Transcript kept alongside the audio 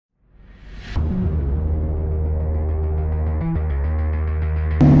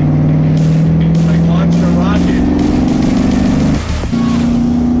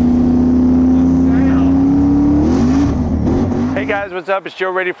what's up? It's Joe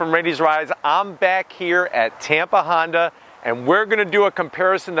Rady from Rady's Rides. I'm back here at Tampa Honda, and we're gonna do a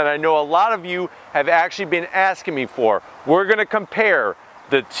comparison that I know a lot of you have actually been asking me for. We're gonna compare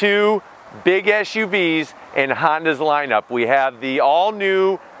the two big SUVs in Honda's lineup. We have the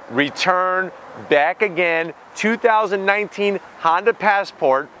all-new, return, back again, 2019 Honda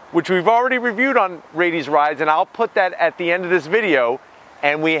Passport, which we've already reviewed on Rady's Rides, and I'll put that at the end of this video.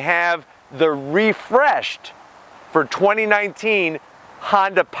 And we have the refreshed for 2019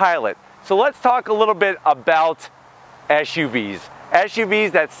 Honda Pilot. So let's talk a little bit about SUVs.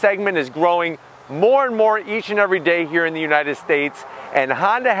 SUVs, that segment is growing more and more each and every day here in the United States, and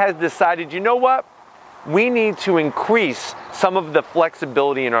Honda has decided, you know what? We need to increase some of the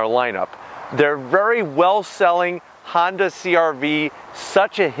flexibility in our lineup. They're very well selling Honda CR-V,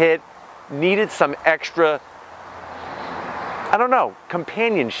 such a hit, needed some extra, I don't know,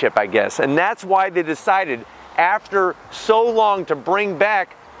 companionship, I guess. And that's why they decided after so long to bring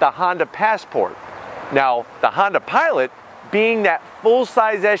back the Honda Passport. Now, the Honda Pilot, being that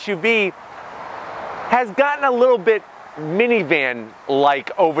full-size SUV, has gotten a little bit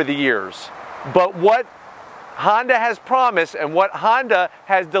minivan-like over the years. But what Honda has promised and what Honda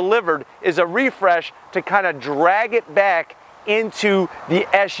has delivered is a refresh to kind of drag it back into the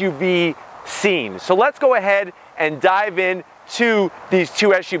SUV scene. So let's go ahead and dive in to these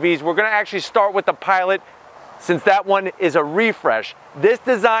two SUVs. We're going to actually start with the Pilot, since that one is a refresh. This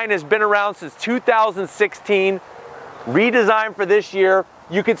design has been around since 2016, redesigned for this year.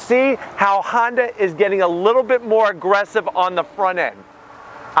 You can see how Honda is getting a little bit more aggressive on the front end.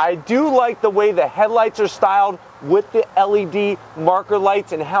 I do like the way the headlights are styled with the LED marker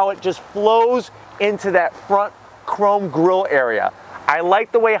lights and how it just flows into that front chrome grille area. I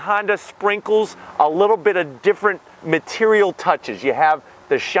like the way Honda sprinkles a little bit of different material touches. You have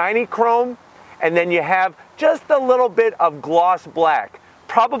the shiny chrome, and then you have just a little bit of gloss black.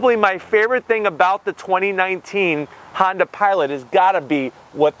 Probably my favorite thing about the 2019 Honda Pilot has got to be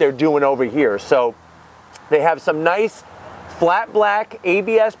what they're doing over here. So they have some nice flat black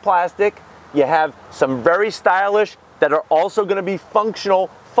ABS plastic. You have some very stylish that are also going to be functional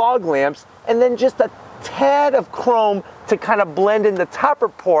fog lamps, and then just a tad of chrome to kind of blend in the topper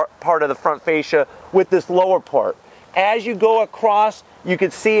part of the front fascia with this lower part. As you go across, you can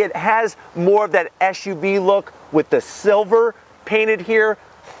see it has more of that SUV look with the silver painted here,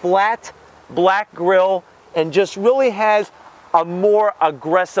 flat black grille, and just really has a more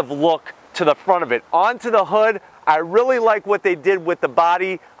aggressive look to the front of it. Onto the hood, I really like what they did with the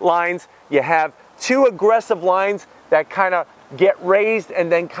body lines. You have two aggressive lines that kind of get raised and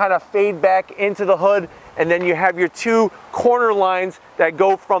then kind of fade back into the hood, and then you have your two corner lines that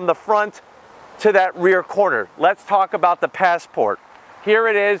go from the front to that rear corner. Let's talk about the Passport. Here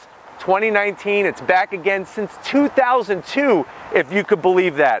it is, 2019. It's back again since 2002, if you could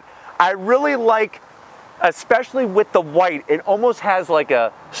believe that. I really like, especially with the white, it almost has like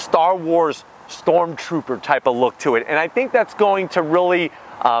a Star Wars stormtrooper type of look to it, and I think that's going to really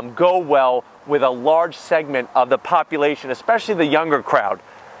go well with a large segment of the population, especially the younger crowd.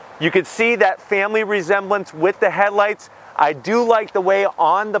 You can see that family resemblance with the headlights. I do like the way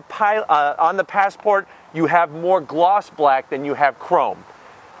on the Passport you have more gloss black than you have chrome.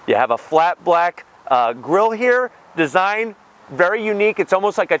 You have a flat black grille here, design very unique. It's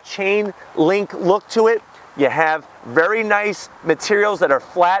almost like a chain link look to it. You have very nice materials that are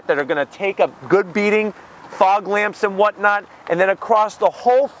flat, that are going to take a good beating, fog lamps and whatnot. And then across the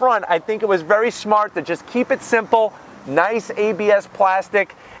whole front, I think it was very smart to just keep it simple, nice ABS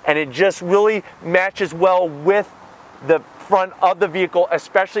plastic, and it just really matches well with the front of the vehicle,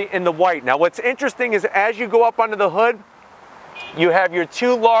 especially in the white. Now what's interesting is as you go up under the hood, you have your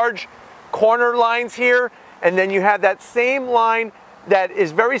two large corner lines here, and then you have that same line that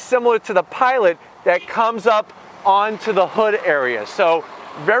is very similar to the Pilot that comes up onto the hood area. So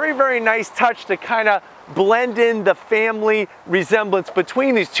very, very nice touch to kind of blend in the family resemblance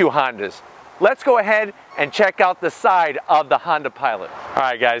between these two Hondas. Let's go ahead and check out the side of the Honda Pilot. All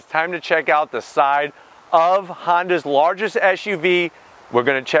right guys, time to check out the side of Honda's largest SUV. We're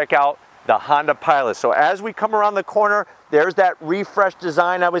going to check out the Honda Pilot. So as we come around the corner, there's that refreshed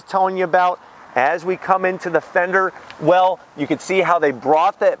design I was telling you about. As we come into the fender, well, you can see how they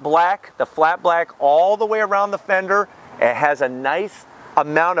brought that black, the flat black, all the way around the fender. It has a nice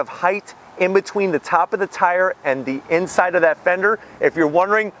amount of height in between the top of the tire and the inside of that fender. If you're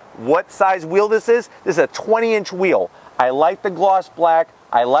wondering what size wheel this is a 20-inch wheel. I like the gloss black,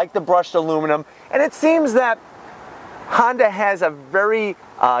 I like the brushed aluminum, and it seems that Honda has a very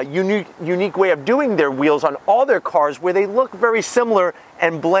unique way of doing their wheels on all their cars where they look very similar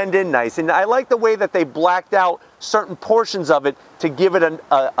and blend in nice. And I like the way that they blacked out certain portions of it to give it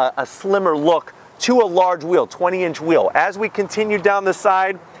a slimmer look to a large wheel, 20-inch wheel. As we continue down the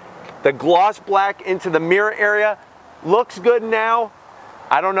side, the gloss black into the mirror area looks good now.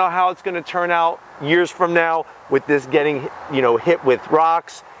 I don't know how it's going to turn out years from now with this getting, you know, hit with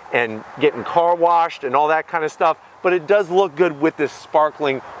rocks and getting car washed and all that kind of stuff, but it does look good with this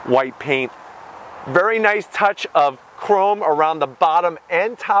sparkling white paint. Very nice touch of chrome around the bottom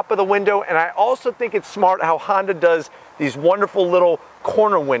and top of the window, and I also think it's smart how Honda does these wonderful little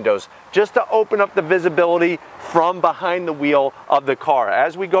corner windows just to open up the visibility from behind the wheel of the car.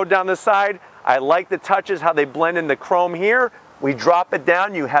 As we go down the side, I like the touches, how they blend in the chrome here. We drop it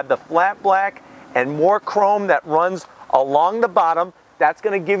down, you have the flat black and more chrome that runs along the bottom. That's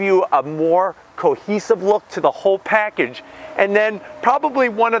going to give you a more cohesive look to the whole package. And then probably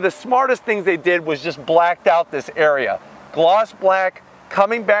one of the smartest things they did was just blacked out this area. Gloss black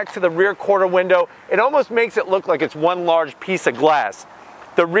coming back to the rear quarter window. It almost makes it look like it's one large piece of glass.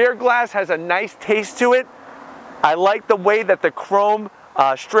 The rear glass has a nice taste to it. I like the way that the chrome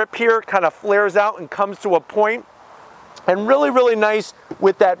strip here kind of flares out and comes to a point. And really, really nice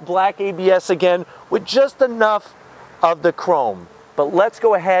with that black ABS again, with just enough of the chrome. But let's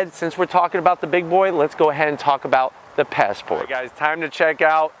go ahead, since we're talking about the big boy, let's go ahead and talk about the Passport. All right, guys, time to check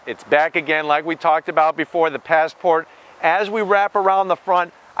out. It's back again, like we talked about before, the Passport. As we wrap around the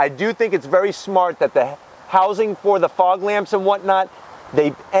front, I do think it's very smart that the housing for the fog lamps and whatnot,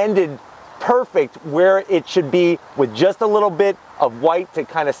 they ended perfect where it should be, with just a little bit of white to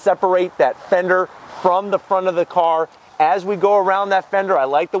kind of separate that fender from the front of the car. As we go around that fender, I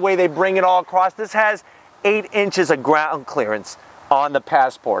like the way they bring it all across. This has 8 inches of ground clearance on the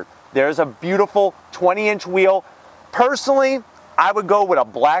Passport. There's a beautiful 20-inch wheel. Personally, I would go with a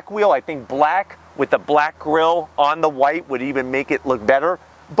black wheel. I think black with the black grille on the white would even make it look better.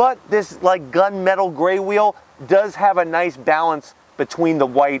 But this like gunmetal gray wheel does have a nice balance between the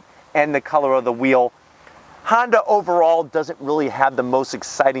white and the color of the wheel. Honda overall doesn't really have the most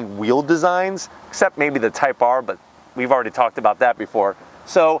exciting wheel designs, except maybe the Type R, but we've already talked about that before.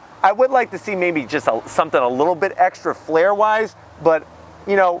 So I would like to see maybe just something a little bit extra flare-wise, but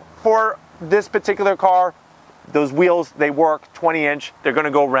you know, for this particular car, those wheels, they work, 20-inch, they're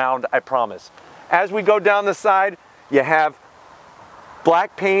gonna go round, I promise. As we go down the side, you have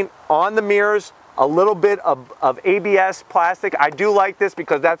black paint on the mirrors, a little bit of ABS plastic. I do like this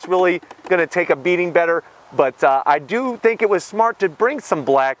because that's really gonna take a beating better, but I do think it was smart to bring some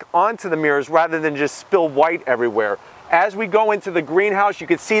black onto the mirrors rather than just spill white everywhere. As we go into the greenhouse, you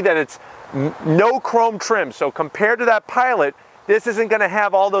can see that it's no chrome trim. So compared to that Pilot, this isn't gonna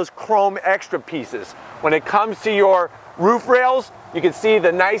have all those chrome extra pieces. When it comes to your roof rails, you can see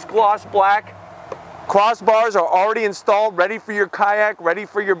the nice gloss black. Crossbars are already installed, ready for your kayak, ready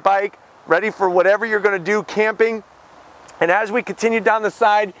for your bike, ready for whatever you're gonna do camping. And as we continue down the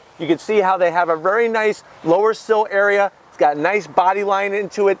side, you can see how they have a very nice lower sill area. It's got a nice body line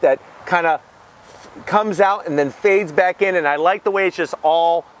into it that kind of comes out and then fades back in, and I like the way it's just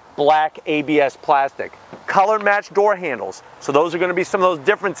all black ABS plastic. Color matched door handles. So those are going to be some of those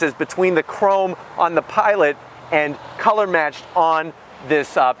differences between the chrome on the Pilot and color matched on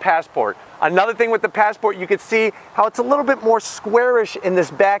this Passport. Another thing with the Passport, you can see how it's a little bit more squarish in this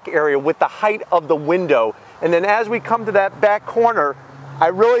back area with the height of the window. And then as we come to that back corner, I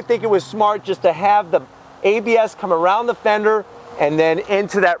really think it was smart just to have the ABS come around the fender and then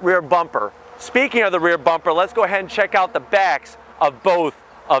into that rear bumper. Speaking of the rear bumper, let's go ahead and check out the backs of both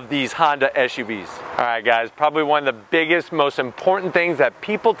of these Honda SUVs. All right, guys, probably one of the biggest, most important things that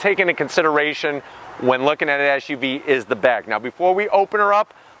people take into consideration when looking at an SUV is the back. Now, before we open her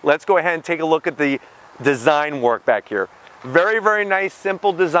up, let's go ahead and take a look at the design work back here. Very, very nice,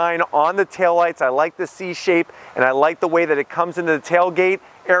 simple design on the taillights. I like the C shape, and I like the way that it comes into the tailgate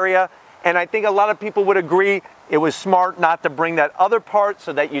area. And I think a lot of people would agree it was smart not to bring that other part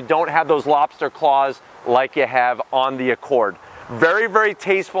so that you don't have those lobster claws like you have on the Accord. Very, very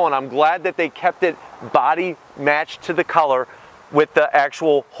tasteful, and I'm glad that they kept it body matched to the color with the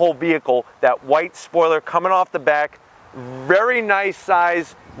actual whole vehicle. That white spoiler coming off the back. Very nice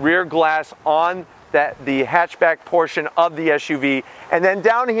size rear glass on the hatchback portion of the SUV. And then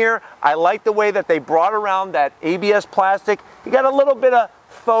down here, I like the way that they brought around that ABS plastic. You got a little bit of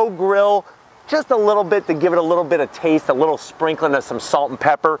faux grill, just a little bit to give it a little bit of taste, a little sprinkling of some salt and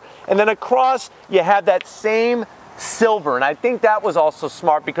pepper. And then across, you have that same silver. And I think that was also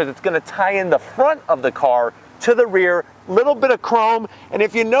smart because it's going to tie in the front of the car to the rear, little bit of chrome. And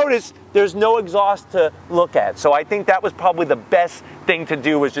if you notice, there's no exhaust to look at. So I think that was probably the best thing to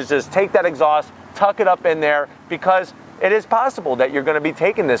do, was just take that exhaust, tuck it up in there, because it is possible that you're going to be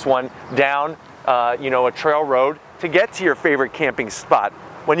taking this one down, you know, a trail road to get to your favorite camping spot.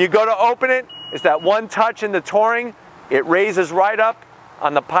 When you go to open it, it's that one touch in the Touring. It raises right up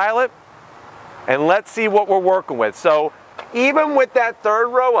on the Pilot. And let's see what we're working with. So even with that third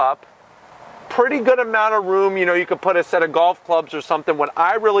row up, pretty good amount of room. You know, you could put a set of golf clubs or something. What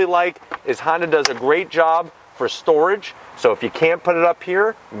I really like is Honda does a great job for storage. So if you can't put it up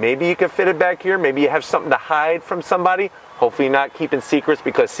here, maybe you can fit it back here. Maybe you have something to hide from somebody. Hopefully not keeping secrets,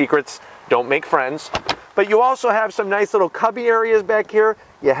 because secrets don't make friends. But you also have some nice little cubby areas back here.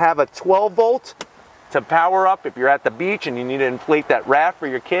 You have a 12 volt to power up if you're at the beach and you need to inflate that raft for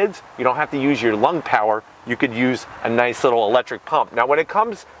your kids. You don't have to use your lung power. You could use a nice little electric pump. Now when it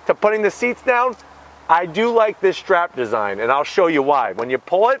comes to putting the seats down, I do like this strap design, and I'll show you why. When you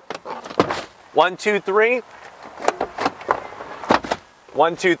pull it, 1, 2, 3,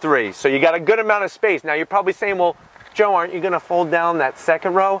 1, 2, 3. So you got a good amount of space. Now you're probably saying, well, Joe, aren't you gonna fold down that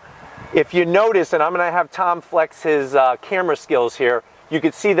second row? If you notice, and I'm gonna have Tom flex his camera skills here, you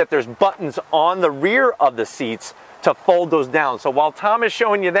can see that there's buttons on the rear of the seats to fold those down. So while Tom is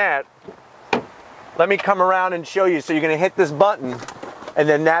showing you that, let me come around and show you. So you're gonna hit this button, and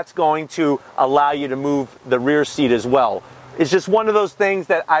then that's going to allow you to move the rear seat as well. It's just one of those things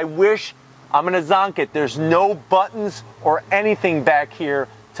that I wish, I'm gonna zonk it, there's no buttons or anything back here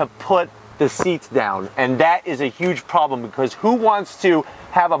to put the seats down. And that is a huge problem, because who wants to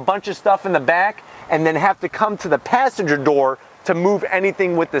have a bunch of stuff in the back and then have to come to the passenger door to move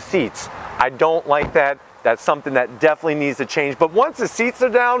anything with the seats? I don't like that. That's something that definitely needs to change. But once the seats are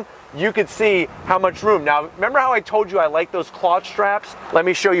down, you can see how much room. Now, remember how I told you I like those cloth straps? Let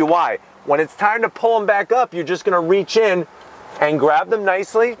me show you why. When it's time to pull them back up, you're just gonna reach in and grab them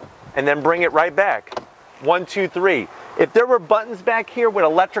nicely and then bring it right back. 1, 2, 3. If there were buttons back here with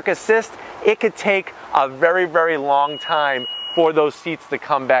electric assist, it could take a very, very long time for those seats to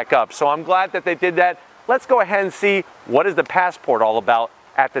come back up. So I'm glad that they did that. Let's go ahead and see what is the Passport all about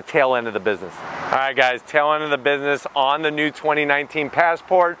at the tail end of the business. All right guys, tail end of the business on the new 2019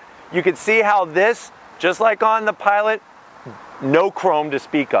 Passport. You can see how this, just like on the Pilot, no chrome to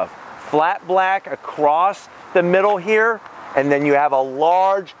speak of. Flat black across the middle here, and then you have a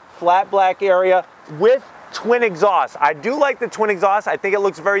large flat black area with twin exhaust. I do like the twin exhaust. I think it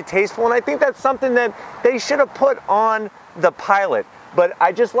looks very tasteful, and I think that's something that they should have put on the Pilot. But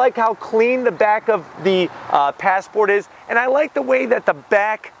I just like how clean the back of the Passport is, and I like the way that the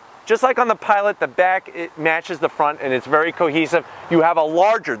back, just like on the Pilot, the back, it matches the front and it's very cohesive. You have a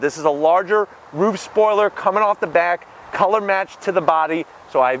larger, this is a larger roof spoiler coming off the back, color matched to the body,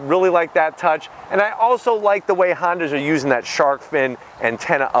 so I really like that touch. And I also like the way Hondas are using that shark fin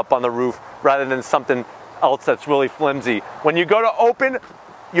antenna up on the roof rather than something else that's really flimsy. When you go to open,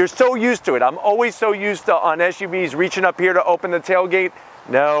 you're so used to it. I'm always so used to, on SUVs, reaching up here to open the tailgate.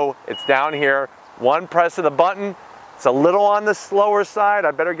 No, it's down here. One press of the button. It's a little on the slower side.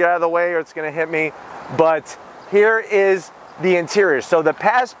 I better get out of the way or it's gonna hit me. But here is the interior. So the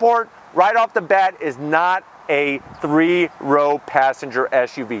Passport, right off the bat, is not a 3-row passenger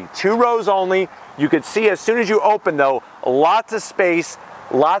SUV. 2 rows only. You could see as soon as you open though, lots of space,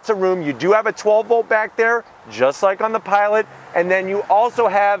 lots of room. You do have a 12 volt back there, just like on the Pilot. And then you also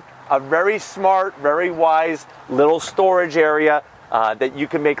have a very smart, very wise little storage area that you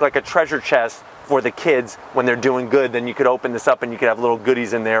can make like a treasure chest for the kids when they're doing good. Then you could open this up and you could have little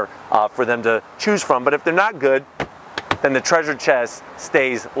goodies in there for them to choose from. But if they're not good, then the treasure chest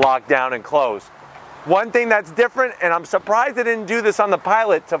stays locked down and closed. One thing that's different, and I'm surprised they didn't do this on the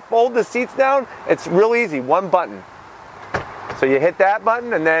Pilot, to fold the seats down, it's real easy, one button. So you hit that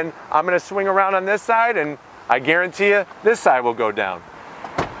button, and then I'm gonna swing around on this side, and I guarantee you this side will go down.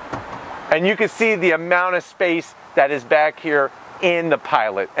 And you can see the amount of space that is back here in the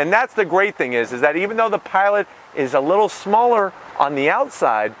Pilot. And that's the great thing is that even though the Pilot is a little smaller on the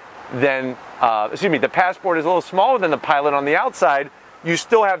outside than, the Passport is a little smaller than the Pilot on the outside, you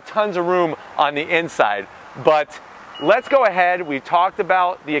still have tons of room on the inside. But let's go ahead. We talked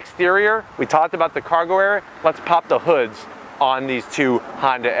about the exterior. We talked about the cargo area. Let's pop the hoods on these 2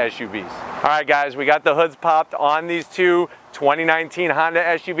 Honda SUVs. All right, guys, we got the hoods popped on these 2 2019 Honda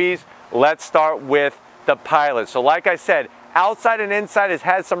SUVs. Let's start with the Pilot. So like I said, outside and inside has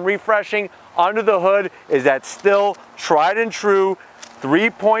had some refreshing. Under the hood is that still tried and true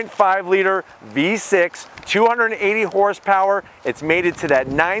 3.5 liter V6, 280 horsepower. It's mated to that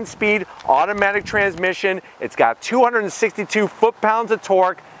 9-speed automatic transmission. It's got 262 foot-pounds of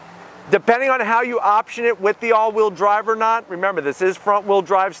torque. Depending on how you option it with the all-wheel drive or not, remember this is front-wheel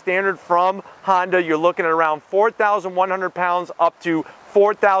drive standard from Honda. You're looking at around 4,100 pounds up to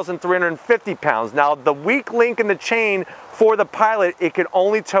 4,350 pounds. Now the weak link in the chain for the Pilot, it can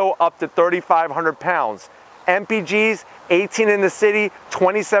only tow up to 3,500 pounds. MPGs, 18 in the city,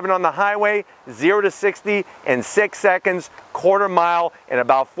 27 on the highway, 0 to 60 in 6 seconds, quarter mile in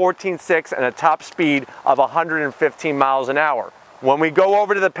about 14.6, and a top speed of 115 miles an hour. When we go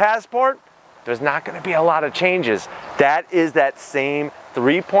over to the Passport, there's not going to be a lot of changes. That is that same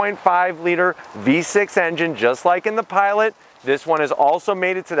 3.5 liter V6 engine, just like in the Pilot. This one has also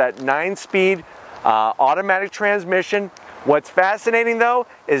made it to that 9-speed automatic transmission. What's fascinating though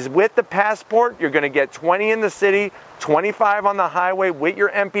is with the Passport, you're going to get 20 in the city, 25 on the highway with your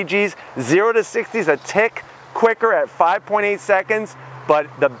MPGs. 0 to 60 is a tick quicker at 5.8 seconds. But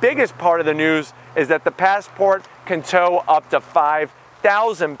the biggest part of the news is that the Passport can tow up to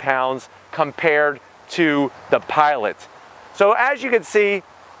 5,000 pounds compared to the Pilot. So as you can see,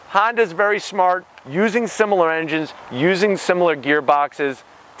 Honda's very smart, using similar engines, using similar gearboxes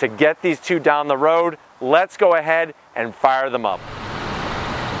to get these two down the road. Let's go ahead and fire them up.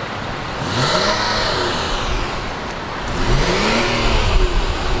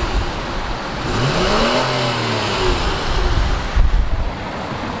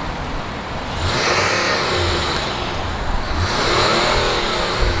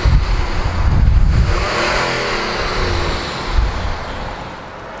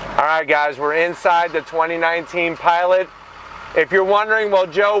 All right, guys, we're inside the 2019 Pilot. If you're wondering, well,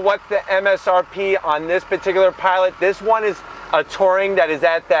 Joe, what's the MSRP on this particular Pilot? This one is a Touring that is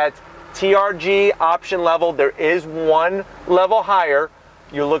at that TRG option level. There is one level higher.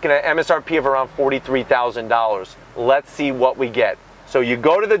 You're looking at MSRP of around $43,000. Let's see what we get. So you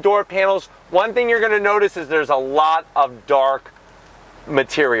go to the door panels. One thing you're going to notice is there's a lot of dark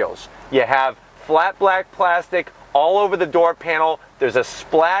materials. You have flat black plastic all over the door panel. There's a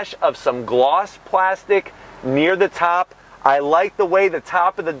splash of some gloss plastic near the top. I like the way the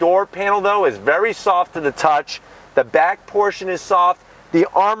top of the door panel though is very soft to the touch. The back portion is soft. The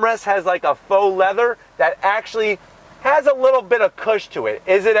armrest has like a faux leather that actually has a little bit of cush to it.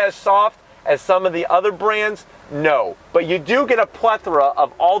 Is it as soft as some of the other brands? No. But you do get a plethora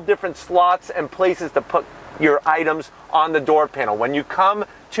of all different slots and places to put your items on the door panel. When you come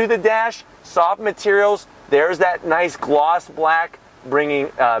to the dash, soft materials, there's that nice gloss black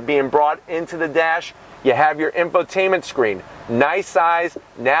being brought into the dash. You have your infotainment screen, nice size,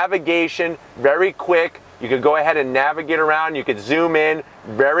 navigation, very quick. You could go ahead and navigate around. You could zoom in,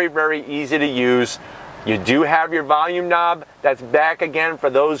 very, very easy to use. You do have your volume knob that's back again for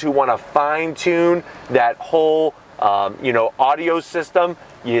those who want to fine tune that whole audio system.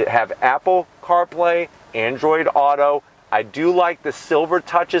 You have Apple CarPlay, Android Auto. I do like the silver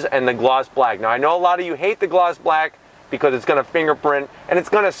touches and the gloss black. Now I know a lot of you hate the gloss black because it's going to fingerprint and it's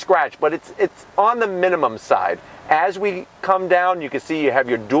going to scratch, but it's on the minimum side. As we come down, you can see you have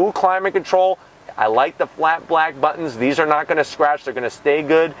your dual climate control. I like the flat black buttons. These are not going to scratch. They're going to stay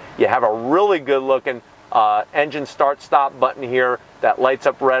good. You have a really good looking engine start stop button here that lights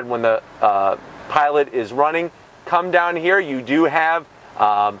up red when the Pilot is running. Come down here, you do have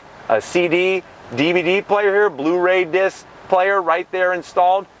a CD, DVD player here, Blu-ray disc player right there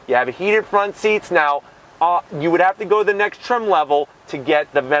installed. You have heated front seats. Now, you would have to go to the next trim level to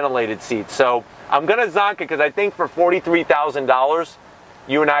get the ventilated seats. So I'm going to zonk it because I think for $43,000,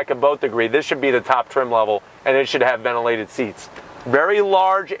 you and I could both agree this should be the top trim level and it should have ventilated seats. Very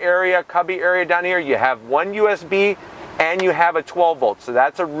large area, cubby area down here. You have one USB and you have a 12 volt. So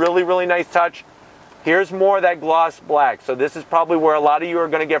that's a really, really nice touch. Here's more of that gloss black. So this is probably where a lot of you are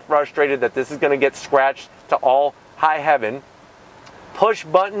going to get frustrated that this is going to get scratched to all high heaven. Push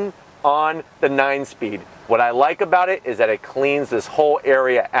button on the 9-speed. What I like about it is that it cleans this whole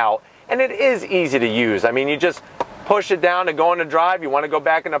area out and it is easy to use. I mean, you just push it down to go into drive. You want to go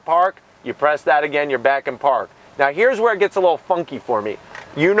back in the park, you press that again, you're back in park. Now here's where it gets a little funky for me.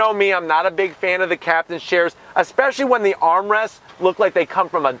 You know me, I'm not a big fan of the captain's chairs, especially when the armrests look like they come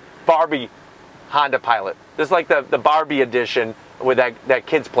from a Barbie Honda Pilot. This is like the Barbie edition with that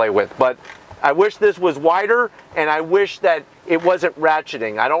kids play with. But I wish this was wider and I wish that it wasn't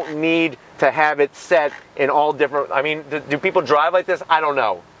ratcheting. I don't need to have it set in all different, I mean, do people drive like this? I don't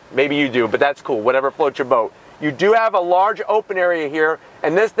know. Maybe you do, but that's cool. Whatever floats your boat. You do have a large open area here,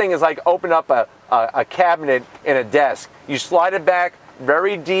 and this thing is like open up a cabinet in a desk. You slide it back,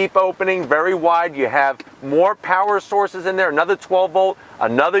 very deep opening, very wide. You have more power sources in there, another 12 volt,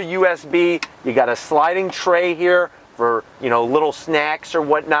 another USB. You got a sliding tray here for, little snacks or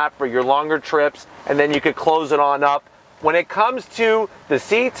whatnot for your longer trips, and then you could close it on up. When it comes to the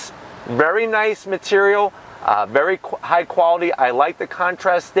seats, very nice material, very high quality. I like the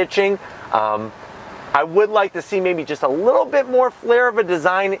contrast stitching. I would like to see maybe just a little bit more flair of a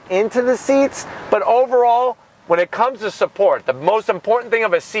design into the seats, but overall, when it comes to support, the most important thing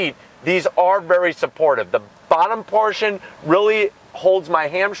of a seat, these are very supportive. The bottom portion really holds my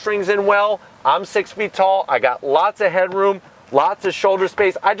hamstrings in well. I'm 6 feet tall. I got lots of headroom, lots of shoulder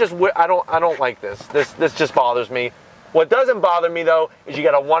space. I don't like this. This just bothers me. What doesn't bother me though is you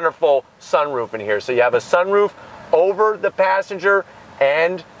got a wonderful sunroof in here. So you have a sunroof over the passenger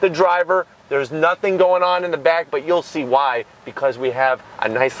and the driver. There's nothing going on in the back, but you'll see why, because we have a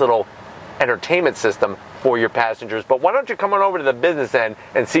nice little entertainment system for your passengers. But why don't you come on over to the business end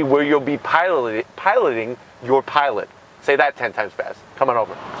and see where you'll be piloting your Pilot. Say that 10 times fast. Come on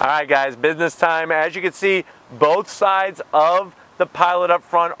over. All right, guys, business time. As you can see, both sides of the Pilot up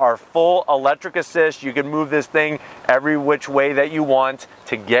front are full electric assist. You can move this thing every which way that you want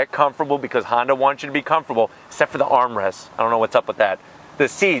to get comfortable, because Honda wants you to be comfortable, except for the armrests. I don't know what's up with that. The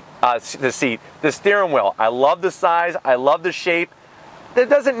steering wheel. I love the size. I love the shape. There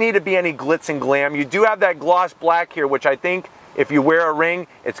doesn't need to be any glitz and glam. You do have that gloss black here, which I think if you wear a ring,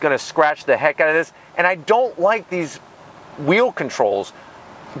 it's going to scratch the heck out of this. And I don't like these wheel controls.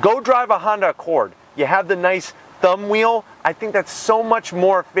 Go drive a Honda Accord. You have the nice thumb wheel. I think that's so much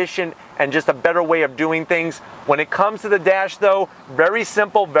more efficient and just a better way of doing things. When it comes to the dash though, very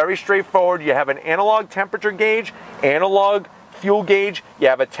simple, very straightforward. You have an analog temperature gauge, analog fuel gauge. You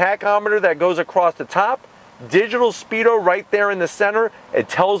have a tachometer that goes across the top. Digital speedo right there in the center. It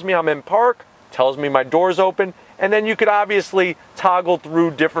tells me I'm in park, tells me my door's open, and then you could obviously toggle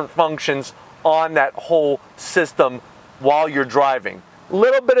through different functions on that whole system while you're driving.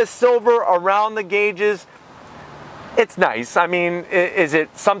 Little bit of silver around the gauges. It's nice. I mean, is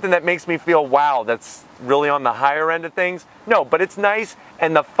it something that makes me feel, wow, that's really on the higher end of things? No, but it's nice,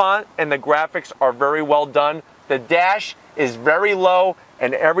 and the font and the graphics are very well done. The dash is very low,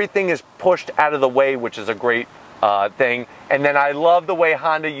 and everything is pushed out of the way, which is a great thing. And then I love the way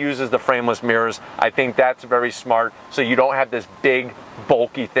Honda uses the frameless mirrors. I think that's very smart, so you don't have this big,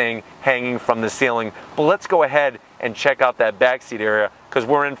 bulky thing hanging from the ceiling. But let's go ahead and check out that backseat area, because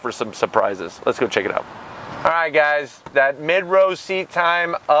we're in for some surprises. Let's go check it out. All right, guys, that mid-row seat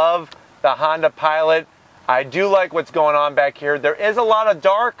time of the Honda Pilot. I do like what's going on back here. There is a lot of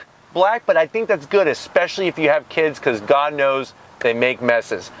dark black, but I think that's good, especially if you have kids, because God knows they make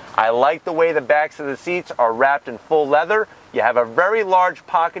messes. I like the way the backs of the seats are wrapped in full leather. You have a very large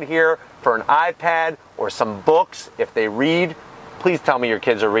pocket here for an iPad or some books if they read. Please tell me your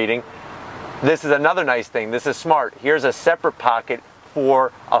kids are reading. This is another nice thing. This is smart. Here's a separate pocket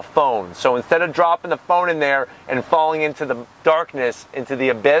for a phone. So instead of dropping the phone in there and falling into the darkness, into the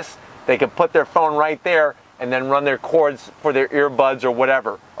abyss, they could put their phone right there and then run their cords for their earbuds or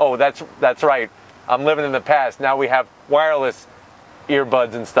whatever. Oh, that's right. I'm living in the past. Now we have wireless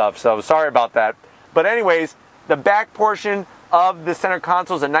earbuds and stuff, so sorry about that. But anyways, the back portion of the center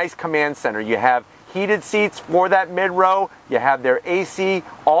console is a nice command center. You have heated seats for that mid-row. You have their AC,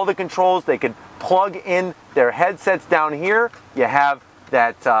 all the controls. They could plug in their headsets down here. You have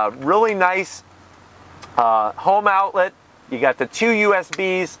that really nice home outlet. You got the 2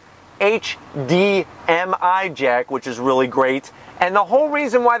 USBs, HDMI jack, which is really great. And the whole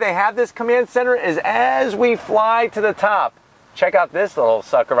reason why they have this command center is as we fly to the top. Check out this little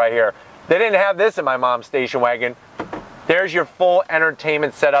sucker right here. They didn't have this in my mom's station wagon. There's your full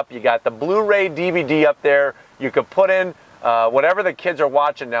entertainment setup. You got the Blu-ray DVD up there. You could put in whatever the kids are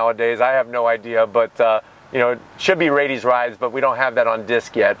watching nowadays. I have no idea, but you know, it should be Rady's Rides, but we don't have that on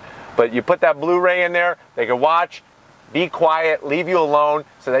disc yet. But you put that Blu-ray in there, they could watch, be quiet, leave you alone,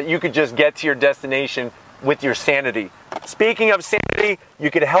 so that you could just get to your destination with your sanity. Speaking of sanity,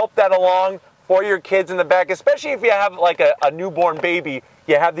 you could help that along for your kids in the back, especially if you have like a newborn baby.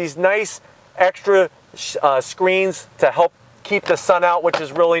 You have these nice extra screens to help keep the sun out, which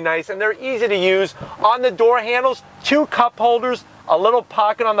is really nice, and they're easy to use. On the door handles, 2 cup holders, a little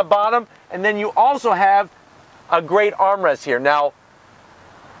pocket on the bottom, and then you also have a great armrest here. Now,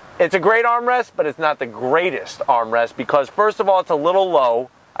 it's a great armrest, but it's not the greatest armrest, because first of all, it's a little low.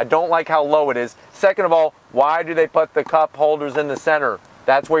 I don't like how low it is. Second of all, why do they put the cup holders in the center?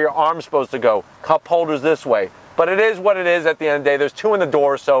 That's where your arm's supposed to go. Cup holders this way. But it is what it is at the end of the day. There's 2 in the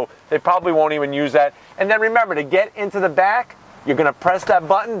door, so they probably won't even use that. And then remember, to get into the back, you're going to press that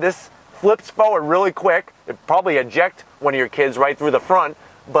button. This flips forward really quick. It probably eject one of your kids right through the front.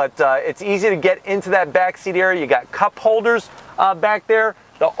 But it's easy to get into that back seat area. You got cup holders back there.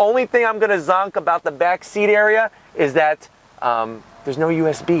 The only thing I'm going to zonk about the back seat area is that there's no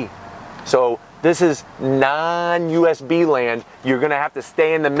USB. So this is non-USB land. You're going to have to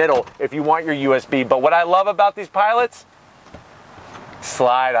stay in the middle if you want your USB. But what I love about these Pilots,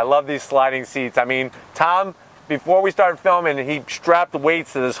 slide. I love these sliding seats. I mean, Tom, before we started filming, he strapped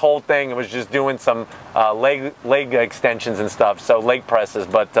weights to this whole thing and was just doing some leg extensions and stuff, so leg presses.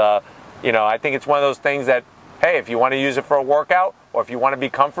 But you know, I think it's one of those things that Hey, if you want to use it for a workout or if you want to be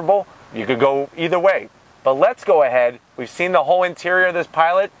comfortable, you could go either way. But let's go ahead. We've seen the whole interior of this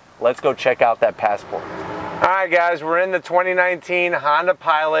Pilot. Let's go check out that Passport. All right, guys, we're in the 2019 Honda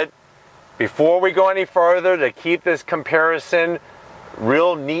Pilot. Before we go any further, to keep this comparison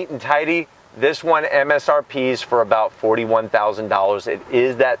real neat and tidy, this one MSRPs for about $41,000. It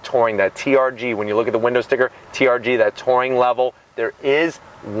is that touring, that TRG. When you look at the window sticker, TRG, that touring level. There is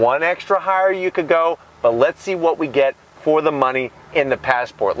one extra higher you could go, but let's see what we get for the money in the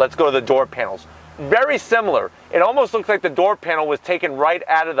Passport. Let's go to the door panels. Very similar. It almost looks like the door panel was taken right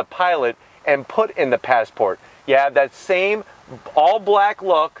out of the Pilot and put in the Passport. You have that same all black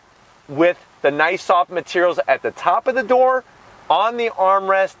look with the nice soft materials at the top of the door, on the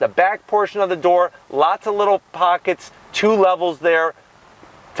armrest, the back portion of the door, lots of little pockets, 2 levels there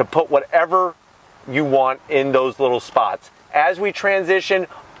to put whatever you want in those little spots. As we transition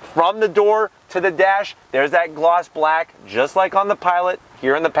from the door to the dash, there's that gloss black, just like on the Pilot,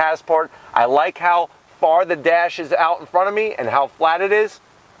 here in the Passport. I like how far the dash is out in front of me and how flat it is.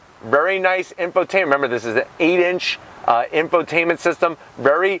 Very nice infotainment. Remember, this is an 8-inch infotainment system.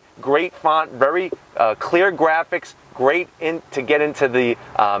 Very great font, very clear graphics. Great to get into the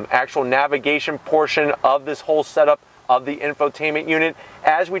actual navigation portion of this whole setup of the infotainment unit.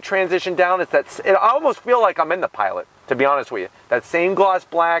 As we transition down, I almost feel like I'm in the Pilot, to be honest with you. That same gloss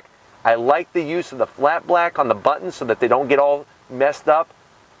black. I like the use of the flat black on the buttons so that they don't get all messed up.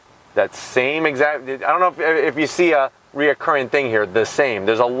 That same exact, I don't know if you see a reoccurring thing here, the same.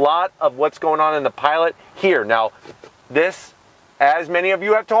 There's a lot of what's going on in the Pilot here. Now, this, as many of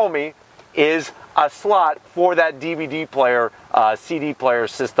you have told me, is a slot for that DVD player, CD player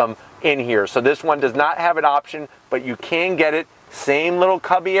system in here. So this one does not have an option, but you can get it. Same little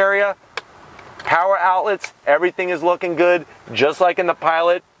cubby area. Power outlets, everything is looking good, just like in the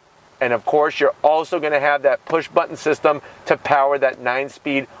Pilot. And of course, you're also going to have that push button system to power that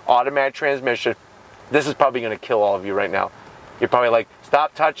 9-speed automatic transmission. This is probably going to kill all of you right now. You're probably like,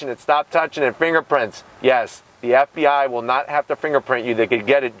 stop touching it, fingerprints. Yes, the FBI will not have to fingerprint you. They could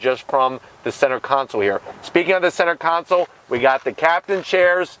get it just from the center console here. Speaking of the center console, we got the captain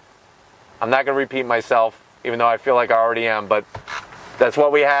chairs. I'm not going to repeat myself, even though I feel like I already am, but that's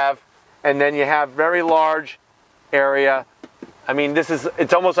what we have. And then you have very large area. I mean,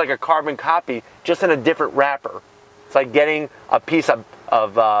 it's almost like a carbon copy, just in a different wrapper. It's like getting a piece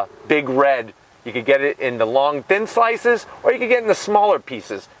of Big Red. You could get it in the long, thin slices, or you could get it in the smaller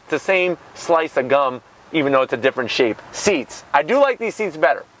pieces. It's the same slice of gum, even though it's a different shape. Seats. I do like these seats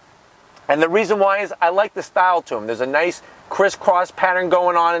better. And the reason why is I like the style to them. There's a nice crisscross pattern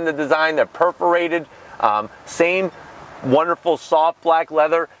going on in the design. They're perforated. Same wonderful soft black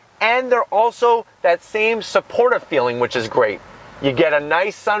leather. And they're also that same supportive feeling, which is great. You get a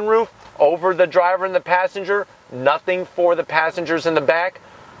nice sunroof over the driver and the passenger. Nothing for the passengers in the back.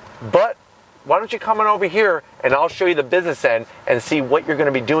 But why don't you come on over here and I'll show you the business end and see what you're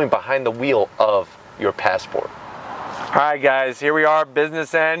going to be doing behind the wheel of your Passport. All right, guys, here we are,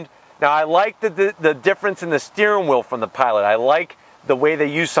 business end. Now, I like the difference in the steering wheel from the Pilot. I like the way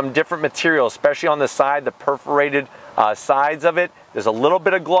they use some different material, especially on the side, the perforated sides of it. There's a little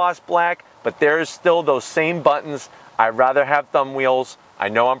bit of gloss black, but there's still those same buttons. I'd rather have thumb wheels. I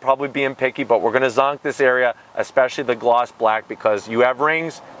know I'm probably being picky, but we're going to zonk this area, especially the gloss black, because you have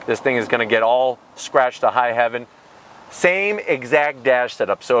rings. This thing is going to get all scratched to high heaven. Same exact dash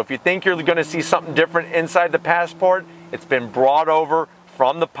setup. So if you think you're going to see something different inside the Passport, it's been brought over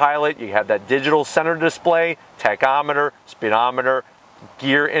from the Pilot. You have that digital center display, tachometer, speedometer,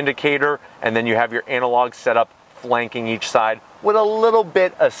 gear indicator, and then you have your analog setup flanking each side with a little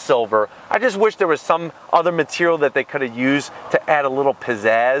bit of silver. I just wish there was some other material that they could have used to add a little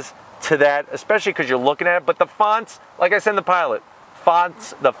pizzazz to that, especially because you're looking at it. But the fonts, like I said in the Pilot,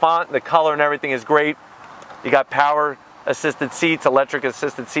 the font, the color, and everything is great. You got power assisted seats, electric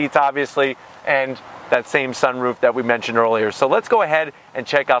assisted seats, obviously, and that same sunroof that we mentioned earlier. So let's go ahead and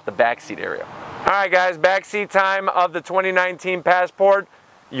check out the backseat area. All right, guys, backseat time of the 2019 Passport.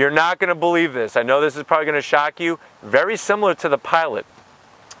 You're not going to believe this. I know this is probably going to shock you. Very similar to the Pilot.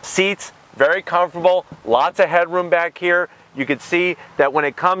 Seats, very comfortable, lots of headroom back here. You can see that when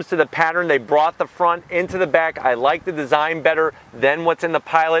it comes to the pattern, they brought the front into the back. I like the design better than what's in the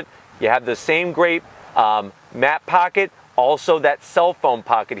Pilot. You have the same great map pocket, also that cell phone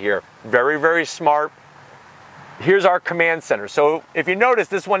pocket here. Very, very smart. Here's our command center. So if you notice,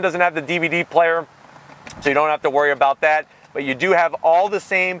 this one doesn't have the DVD player, so you don't have to worry about that. But you do have all the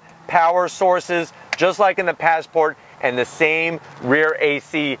same power sources, just like in the Passport, and the same rear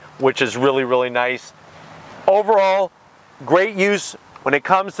AC, which is really, really nice. Overall, great use when it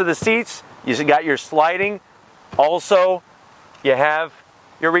comes to the seats. You got your sliding Also, you have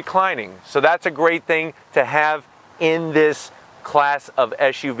your reclining. So that's a great thing to have in this class of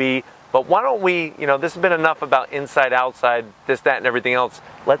SUV. But why don't we, you know, this has been enough about inside, outside, this, that, and everything else.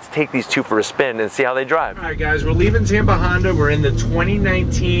 Let's take these two for a spin and see how they drive. All right, guys, we're leaving Tampa Honda. We're in the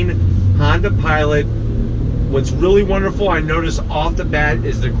 2019 Honda Pilot. What's really wonderful, I noticed off the bat,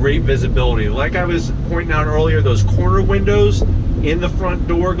 is the great visibility. Like I was pointing out earlier, those corner windows in the front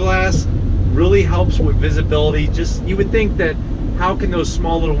door glass really helps with visibility. Just, you would think that, how can those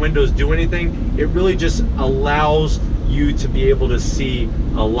small little windows do anything? It really just allows you to be able to see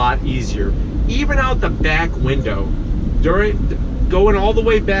a lot easier. Even out the back window, going all the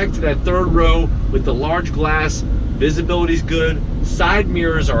way back to that third row with the large glass, visibility's good. Side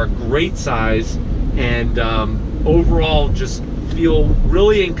mirrors are a great size, and overall just feel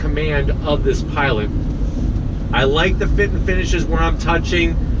really in command of this Pilot. I like the fit and finishes where I'm touching.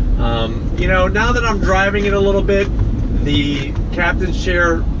 You know, now that I'm driving it a little bit, the captain's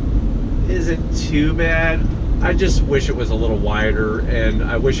chair isn't too bad. I just wish it was a little wider, and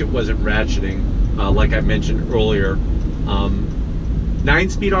I wish it wasn't ratcheting, like I mentioned earlier.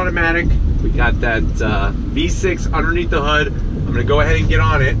 9-speed automatic. We got that V6 underneath the hood. I'm gonna go ahead and get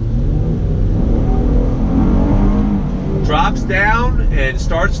on it. Drops down and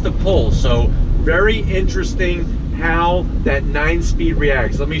starts to pull. So very interesting how that 9-speed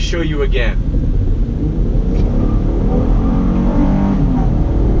reacts. Let me show you again.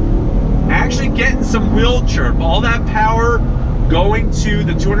 Actually getting some wheel chirp. All that power going to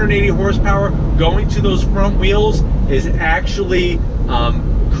the 280 horsepower, going to those front wheels, is actually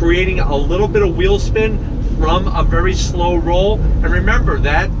creating a little bit of wheel spin from a very slow roll. And remember,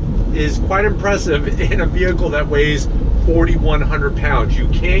 that is quite impressive in a vehicle that weighs 4,100 pounds. You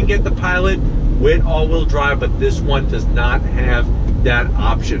can get the Pilot with all-wheel drive, but this one does not have that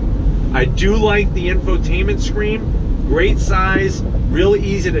option. I do like the infotainment screen. Great size, really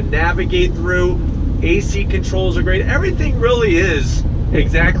easy to navigate through. AC controls are great. Everything really is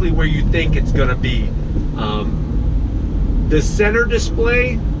exactly where you think it's gonna be. The center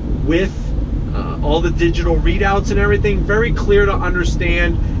display with all the digital readouts and everything, very clear to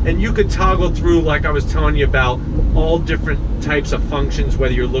understand, and you could toggle through, like I was telling you about, all different types of functions,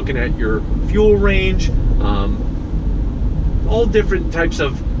 whether you're looking at your fuel range, all different types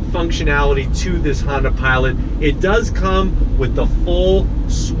of functionality to this Honda Pilot. It does come with the full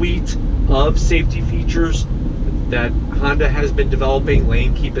suite of safety features that Honda has been developing,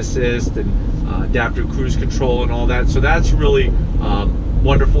 lane keep assist and adaptive cruise control and all that. So that's really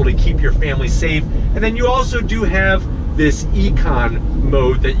wonderful to keep your family safe. And then you also do have this econ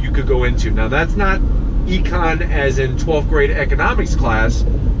mode that you could go into. Now that's not econ as in 12th grade economics class,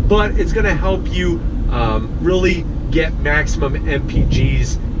 but it's going to help you really get maximum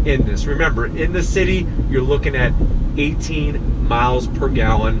MPGs in this. Remember, in the city, you're looking at 18 miles per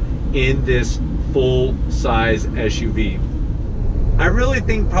gallon in this full-size SUV. I really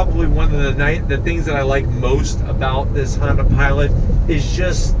think probably one of the things that I like most about this Honda Pilot is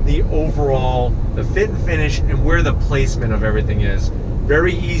just the overall, the fit and finish and where the placement of everything is.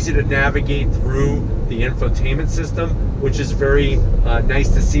 Very easy to navigate through the infotainment system, which is very nice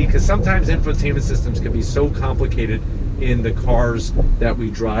to see, because sometimes infotainment systems can be so complicated in the cars that we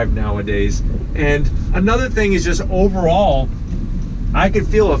drive nowadays. And another thing is just overall, I could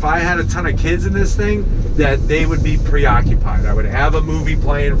feel if I had a ton of kids in this thing that they would be preoccupied. I would have a movie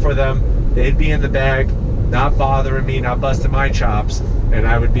playing for them, they'd be in the back, not bothering me, not busting my chops, and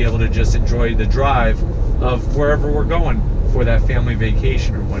I would be able to just enjoy the drive of wherever we're going for that family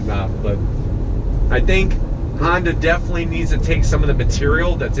vacation or whatnot. But I think Honda definitely needs to take some of the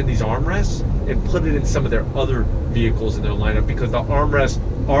material that's in these armrests and put it in some of their other vehicles in their lineup, because the armrests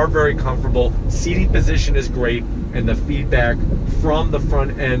are very comfortable, seating position is great, and the feedback from the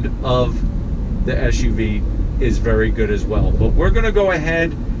front end of the SUV is very good as well. But we're going to go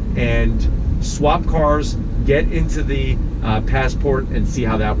ahead and swap cars, get into the Passport, and see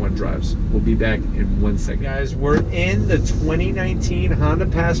how that one drives. We'll be back in 1 second. Guys, we're in the 2019 Honda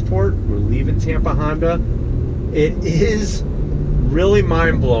Passport. We're leaving Tampa Honda. It is really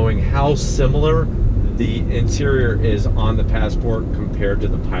mind-blowing how similar the interior is on the Passport compared to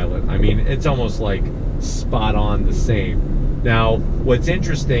the Pilot. I mean, it's almost like spot on the same. Now, what's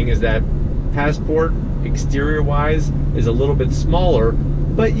interesting is that Passport, exterior-wise, is a little bit smaller,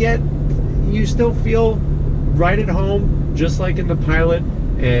 but yet you still feel right at home, just like in the Pilot.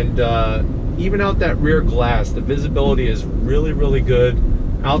 And even out that rear glass, the visibility is really, really good.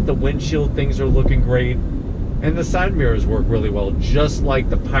 Out the windshield, things are looking great. And the side mirrors work really well, just like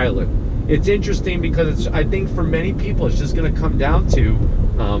the Pilot. It's interesting because I think for many people, it's just going to come down to,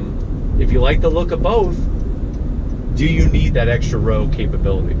 if you like the look of both, do you need that extra row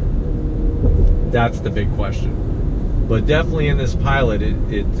capability? That's the big question. But definitely in this Pilot,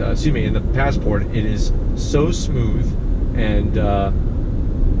 excuse me, in the Passport, it is so smooth, and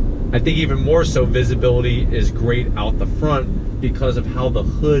I think even more so, visibility is great out the front because of how the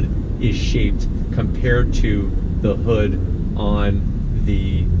hood is shaped compared to the hood on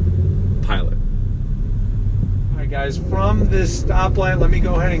the Pilot. All right, guys, from this stoplight, let me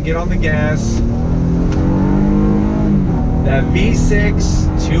go ahead and get on the gas. That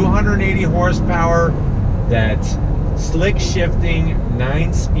V6, 280 horsepower, that slick shifting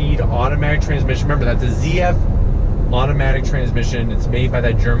 9-speed automatic transmission. Remember, that's a ZF automatic transmission. It's made by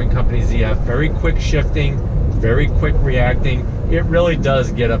that German company ZF. Very quick shifting, very quick reacting. It really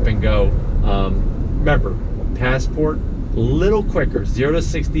does get up and go. Remember, Passport, a little quicker, 0 to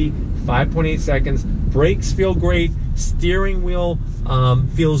 60, 5.8 seconds. Brakes feel great. Steering wheel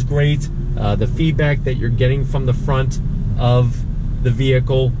feels great. The feedback that you're getting from the front of the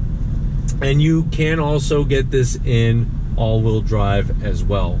vehicle, and you can also get this in all-wheel drive as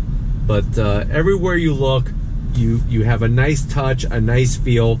well. But everywhere you look, you have a nice touch, a nice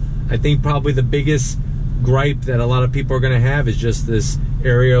feel. I think probably the biggest gripe that a lot of people are going to have is just this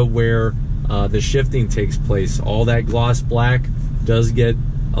area where the shifting takes place. All that gloss black does get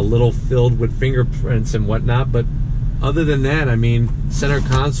a little filled with fingerprints and whatnot, but other than that, I mean, center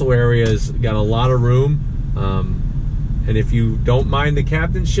console area has got a lot of room. And if you don't mind the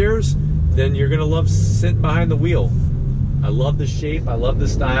captain's chairs, then you're gonna love sitting behind the wheel. I love the shape, I love the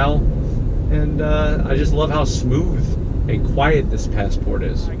style, and I just love how smooth and quiet this Passport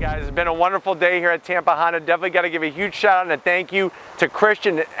is. All right, guys, it's been a wonderful day here at Tampa Honda. Definitely got to give a huge shout out and a thank you to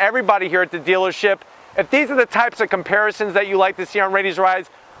Christian and everybody here at the dealership. If these are the types of comparisons that you like to see on Raiti's Rides,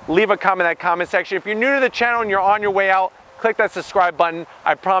 leave a comment in that comment section. If you're new to the channel and you're on your way out, click that subscribe button.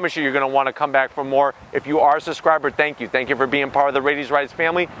 I promise you're going to want to come back for more. If you are a subscriber, thank you. Thank you for being part of the Raiti's Rides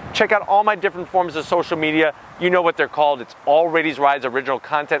family. Check out all my different forms of social media. You know what they're called. It's all Raiti's Rides original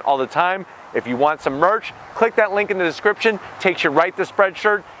content all the time. If you want some merch, click that link in the description. Takes you right to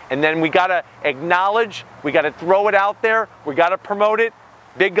Spreadshirt. And then we got to acknowledge, we got to throw it out there. We got to promote it.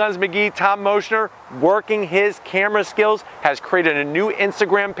 Big Guns McGee, Tom Moschner, working his camera skills, has created a new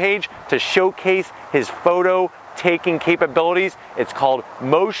Instagram page to showcase his photo taking capabilities. It's called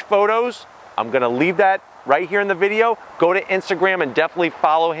Mosh Photos. I'm gonna leave that right here in the video. Go to Instagram and definitely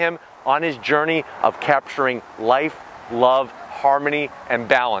follow him on his journey of capturing life, love, harmony, and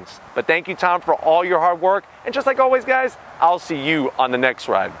balance. But thank you, Tom, for all your hard work. And just like always, guys, I'll see you on the next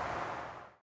ride.